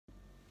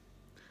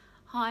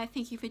Hi,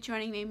 thank you for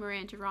joining me,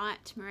 Miranda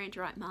Wright, Miranda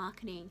Wright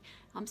Marketing.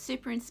 I'm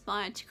super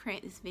inspired to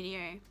create this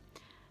video,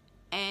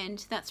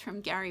 and that's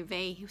from Gary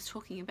V. He was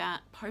talking about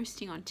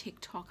posting on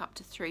TikTok up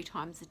to 3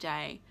 times a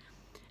day.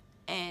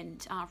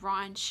 And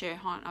Ryan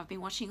Sherhont, I've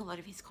been watching a lot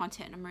of his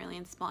content and I'm really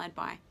inspired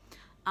by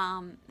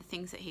the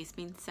things that he's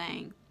been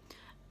saying,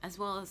 as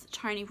well as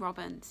Tony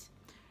Robbins,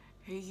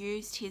 who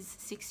used his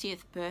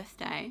 60th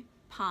birthday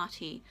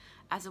party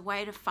as a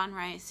way to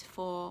fundraise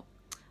for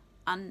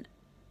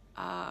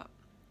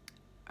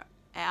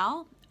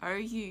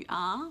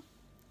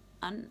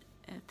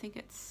I think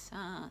it's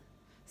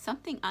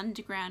something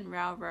Underground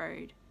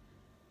Railroad,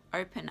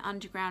 Open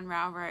Underground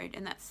Railroad,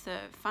 and that's the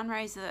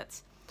fundraiser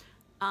that's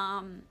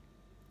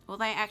well,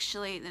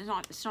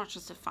 it's not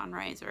just a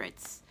fundraiser,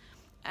 it's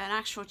an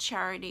actual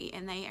charity,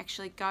 and they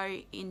actually go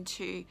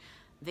into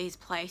these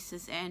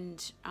places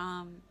and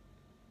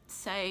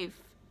save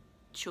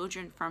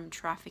children from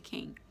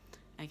trafficking.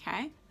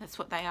 Okay, that's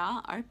what they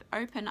are.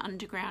 Open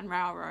Underground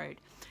Railroad.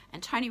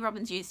 And Tony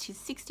Robbins used his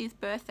 60th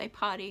birthday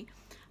party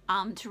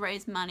to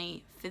raise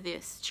money for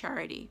this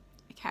charity.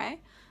 Okay,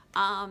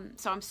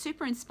 so I'm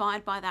super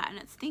inspired by that, and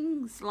it's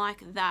things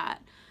like that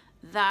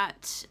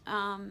that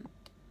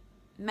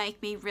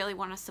make me really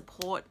want to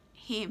support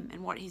him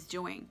and what he's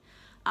doing.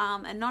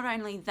 And not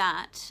only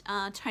that,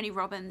 Tony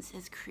Robbins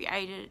has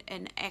created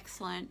an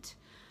excellent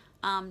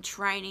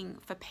training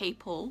for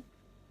people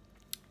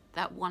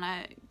that want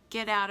to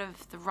get out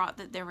of the rut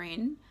that they're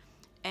in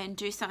and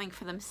do something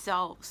for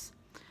themselves.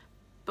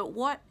 But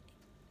what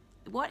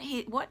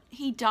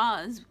he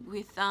does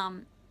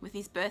with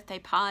his birthday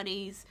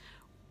parties,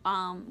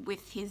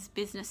 with his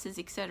businesses,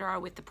 etc.,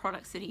 with the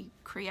products that he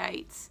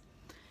creates,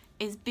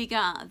 is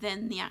bigger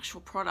than the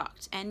actual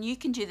product, and you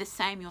can do the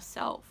same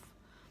yourself.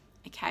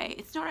 Okay,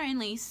 it's not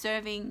only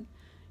serving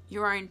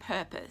your own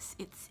purpose,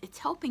 it's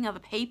helping other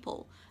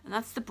people, and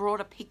that's the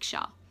broader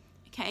picture.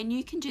 Okay, and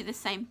you can do the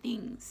same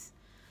things.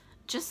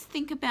 Just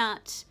think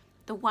about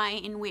the way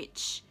in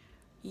which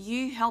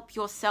you help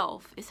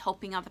yourself is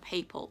helping other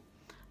people.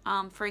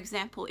 For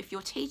example, if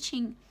you're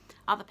teaching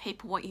other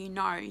people what you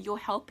know, you're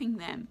helping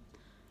them.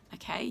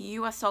 Okay,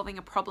 you are solving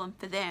a problem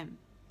for them.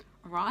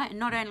 All right, and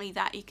not only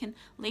that, you can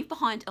leave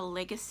behind a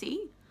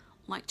legacy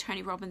like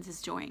Tony Robbins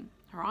is doing.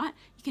 All right,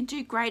 you can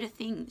do greater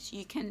things.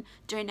 You can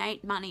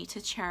donate money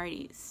to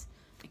charities.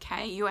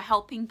 Okay, you are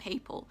helping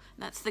people.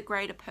 That's the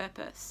greater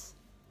purpose.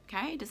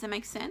 Okay, does that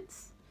make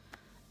sense?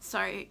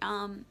 So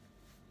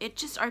it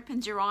just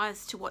opens your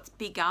eyes to what's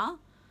bigger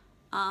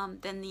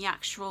than the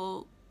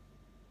actual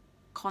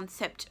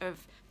concept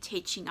of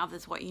teaching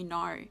others what you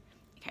know.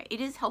 Okay, it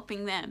is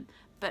helping them,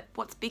 but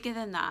what's bigger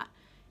than that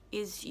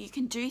is you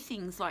can do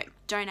things like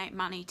donate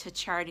money to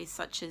charities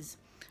such as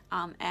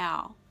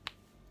our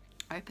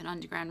Open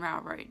Underground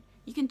Railroad.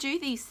 You can do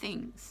these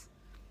things,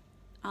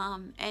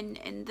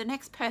 and the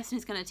next person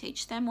is going to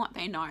teach them what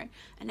they know,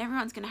 and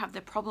everyone's going to have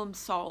their problem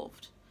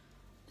solved.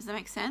 Does that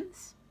make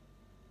sense?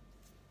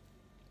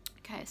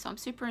 Okay, so I'm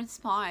super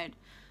inspired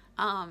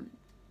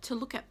to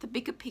look at the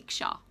bigger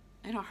picture,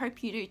 and I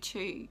hope you do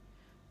too.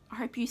 I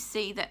hope you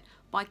see that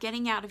by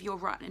getting out of your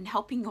rut and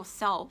helping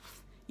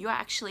yourself, you are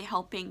actually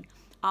helping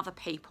other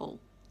people.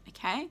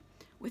 Okay,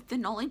 with the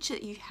knowledge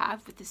that you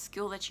have, with the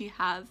skill that you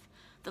have,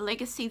 the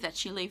legacy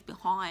that you leave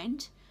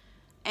behind,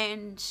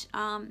 and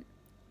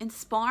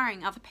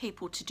inspiring other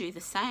people to do the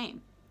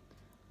same.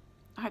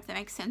 I hope that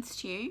makes sense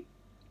to you.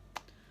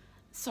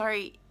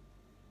 So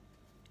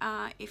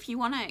if you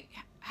want to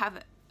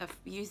have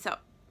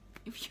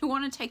if you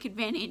want to take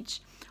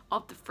advantage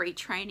of the free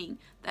training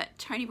that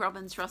Tony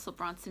Robbins, Russell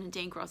Brunson and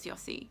Dean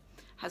Graziosi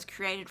has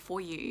created for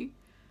you,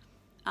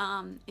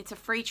 it's a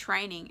free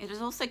training. It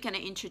is also going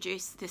to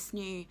introduce this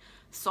new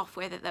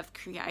software that they've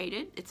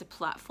created. It's a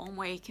platform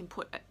where you can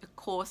put a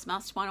course,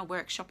 mastermind or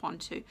workshop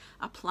onto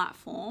a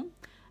platform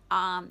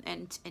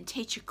and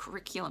teach a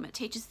curriculum. It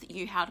teaches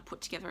you how to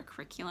put together a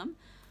curriculum.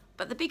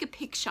 But the bigger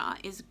picture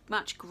is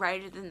much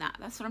greater than that.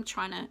 That's what I'm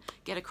trying to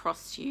get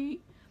across to you.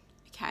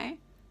 Okay?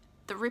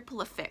 The ripple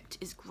effect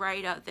is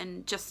greater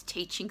than just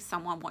teaching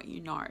someone what you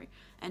know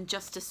and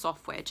just a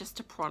software, just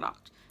a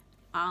product.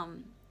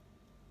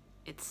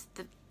 It's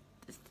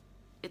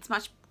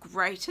much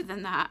greater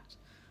than that.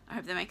 I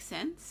hope that makes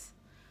sense.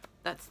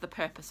 That's the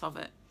purpose of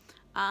it.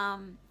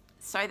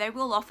 So they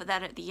will offer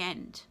that at the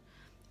end,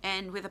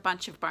 and with a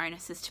bunch of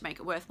bonuses to make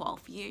it worthwhile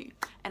for you.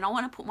 And I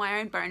want to put my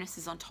own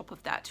bonuses on top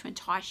of that to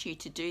entice you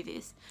to do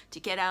this, to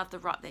get out of the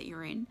rut that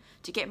you're in,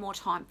 to get more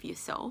time for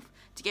yourself,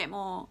 to get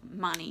more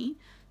money,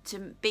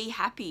 to be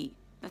happy.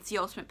 That's the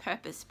ultimate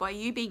purpose. By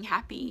you being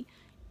happy,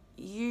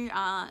 you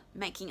are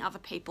making other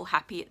people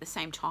happy at the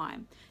same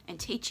time and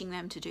teaching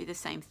them to do the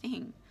same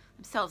thing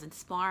themselves,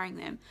 inspiring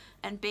them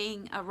and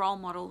being a role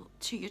model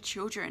to your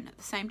children at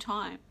the same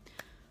time.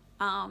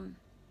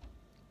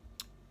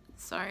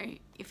 So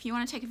if you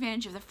want to take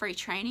advantage of the free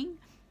training,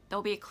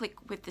 there'll be a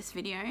link with this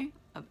video.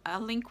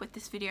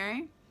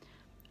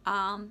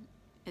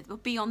 It will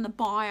be on the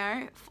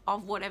bio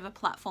of whatever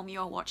platform you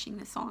are watching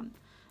this on.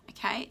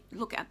 Okay,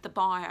 look at the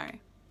bio,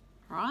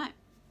 right?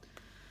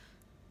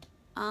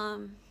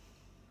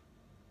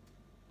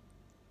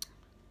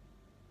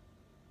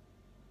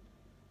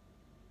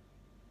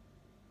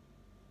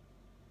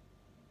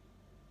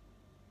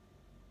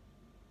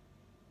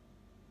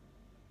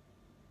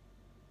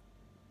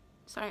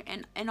 So,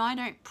 and I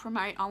don't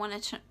promote,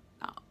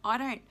 I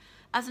don't,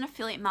 as an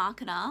affiliate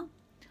marketer,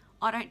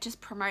 I don't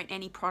just promote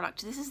any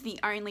product. This is the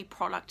only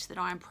product that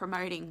I'm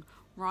promoting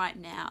right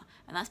now,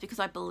 and that's because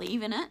I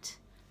believe in it.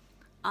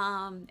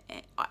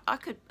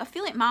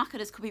 Affiliate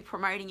marketers could be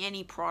promoting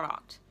any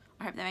product.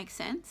 I hope that makes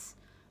sense.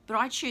 But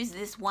I choose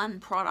this one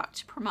product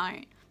to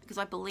promote because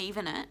I believe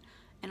in it,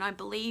 and I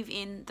believe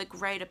in the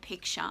greater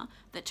picture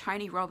that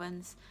Tony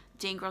Robbins,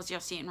 Dean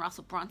Graziosi, and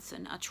Russell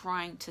Brunson are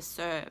trying to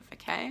serve,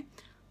 okay?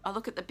 I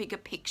look at the bigger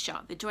picture.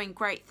 They're doing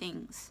great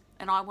things,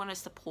 and I want to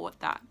support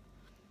that.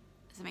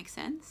 Does that make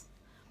sense?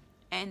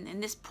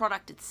 And this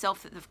product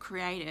itself that they've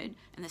created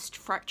and this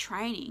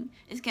training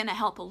is going to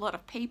help a lot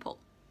of people,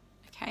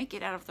 okay?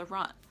 Get out of the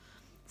rut.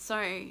 So,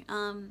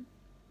 and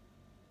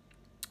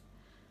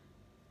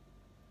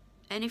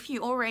if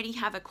you already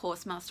have a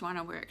course, mastermind,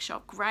 or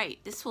workshop,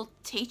 great. This will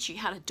teach you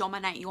how to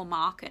dominate your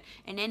market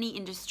in any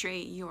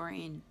industry you're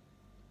in.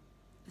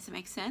 Does it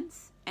make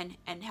sense?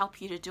 And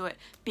help you to do it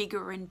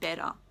bigger and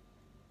better.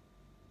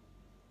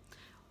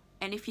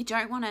 And if you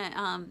don't want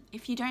to,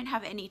 if you don't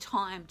have any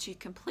time to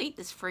complete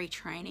this free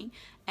training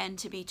and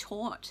to be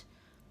taught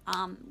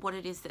what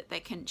it is that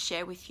they can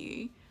share with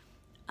you,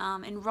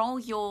 enroll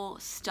your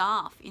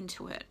staff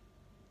into it,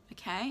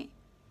 okay?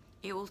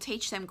 It will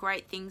teach them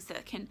great things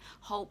that can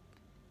help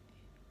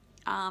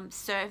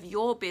serve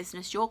your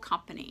business, your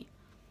company.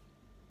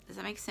 Does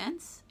that make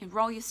sense?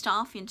 Enroll your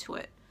staff into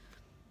it.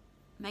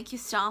 Make your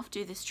staff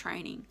do this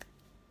training,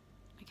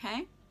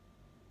 okay?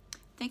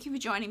 Thank you for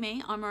joining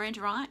me. I'm Miranda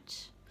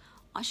Wright.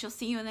 I shall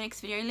see you in the next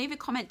video. Leave a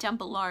comment down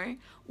below.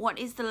 What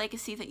is the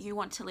legacy that you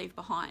want to leave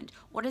behind?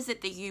 What is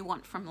it that you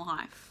want from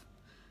life?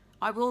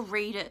 I will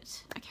read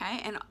it,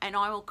 okay? And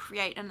I will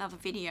create another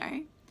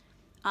video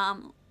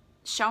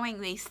showing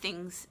these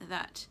things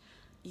that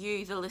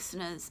you, the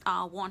listeners,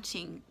 are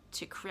wanting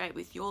to create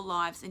with your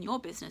lives and your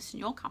business and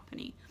your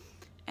company.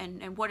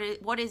 And what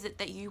is it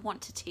that you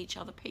want to teach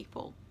other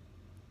people?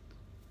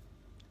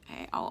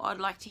 Okay, I'd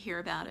like to hear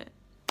about it.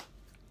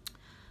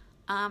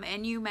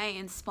 And you may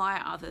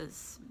inspire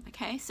others.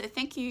 Okay, so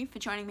thank you for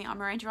joining me. I'm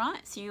Miranda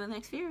Wright. See you in the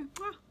next video.